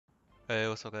Hey,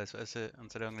 what's up guys, that's it, and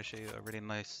today I'm going to show you a really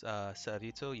nice set of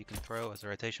util you can throw as a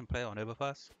rotation player on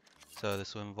Overpass. So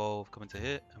this will involve coming to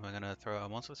hit, and we're going to throw a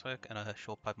monster smoke and a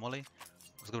short pipe molly.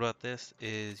 What's good about this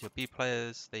is your B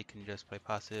players, they can just play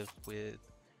passive with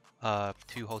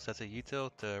two whole sets of util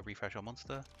to refresh your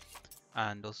monster.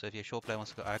 And also if your short player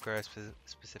wants to go aggro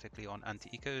specifically on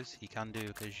anti-ecos, he can do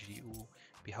because you will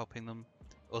be helping them.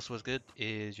 Also what's good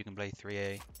is you can play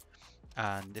 3A,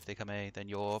 and if they come A, then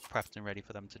you're prepped and ready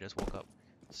for them to just walk up.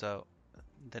 So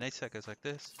the nade set goes like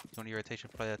this. You want your rotation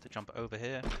player to jump over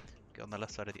here, get on the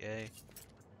left side of the A,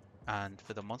 and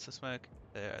for the monster smoke,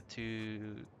 there are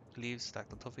two leaves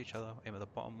stacked on top of each other. Aim at the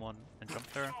bottom one and jump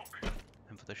through.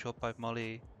 And for the short pipe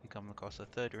molly, you come across the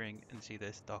third ring and see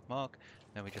this dark mark,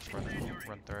 then we just run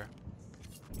through.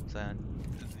 So then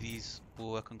these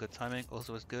will work on good timing.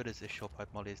 Also what's good is this short pipe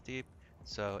molly is deep,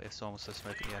 so if someone wants to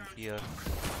smoke at the end here,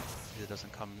 it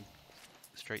doesn't come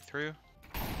straight through.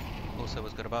 Also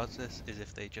what's good about this is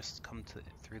if they just come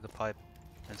through the pipe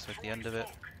and smoke the end of it,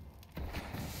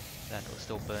 then it will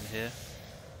still burn here,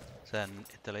 so then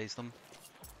it delays them,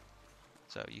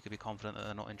 so you can be confident that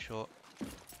they're not in short.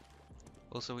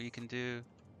 Also what you can do,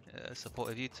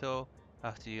 supportive util,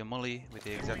 after your molly with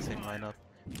the exact same lineup,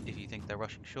 if you think they're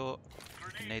rushing short,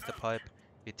 you can nade the pipe.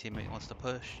 If your teammate wants to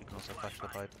push, you can also flash the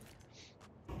pipe.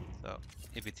 So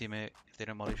if your teammate, if they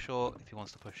don't molly short, if he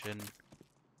wants to push in,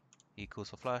 he calls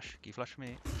for flash, can you flash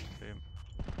me? Boom.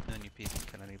 And then you peek and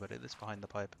kill anybody that's behind the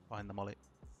pipe, behind the molly.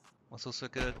 What's also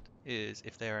good is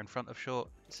if they are in front of short,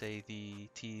 say the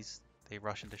T's, they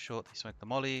rush into short, they smoke the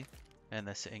molly, and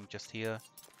they're sitting just here.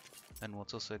 And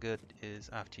what's also good is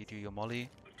after you do your molly,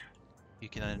 you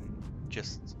can then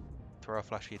just throw a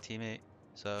flash for your teammate.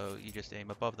 So you just aim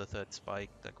above the third spike,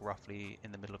 like roughly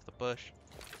in the middle of the bush,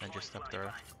 and just step throw.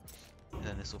 And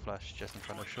then this will flash just in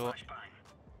front of short.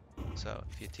 So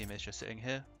if your teammate's just sitting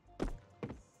here,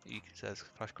 you says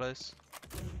flash close,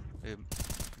 boom,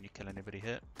 and you kill anybody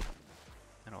here.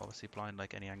 And obviously blind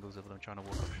like any angles of them trying to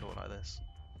walk up short like this,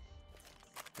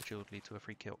 which will lead to a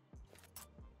free kill.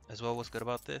 As well, what's good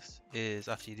about this is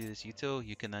after you do this util,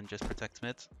 you can then just protect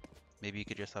mid. Maybe you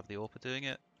could just have the AWP doing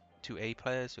it. Two A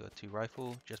players who are two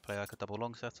rifle, just play like a double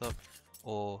long setup,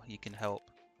 or you can help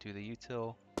do the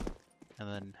util and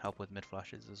then help with mid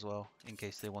flashes as well, in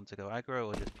case they want to go aggro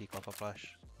or just peek off a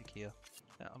flash like here.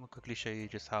 Yeah, I'm gonna quickly show you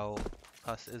just how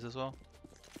fast it is as well.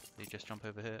 You just jump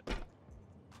over here,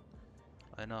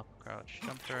 line up, crouch,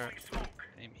 jump through,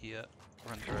 aim here,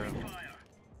 run through.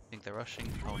 Think they're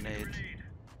rushing, I'll nade.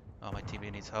 Oh, my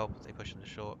teammate needs help, they push into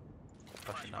short,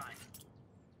 flashing up.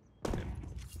 Okay.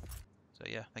 So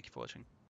yeah, thank you for watching.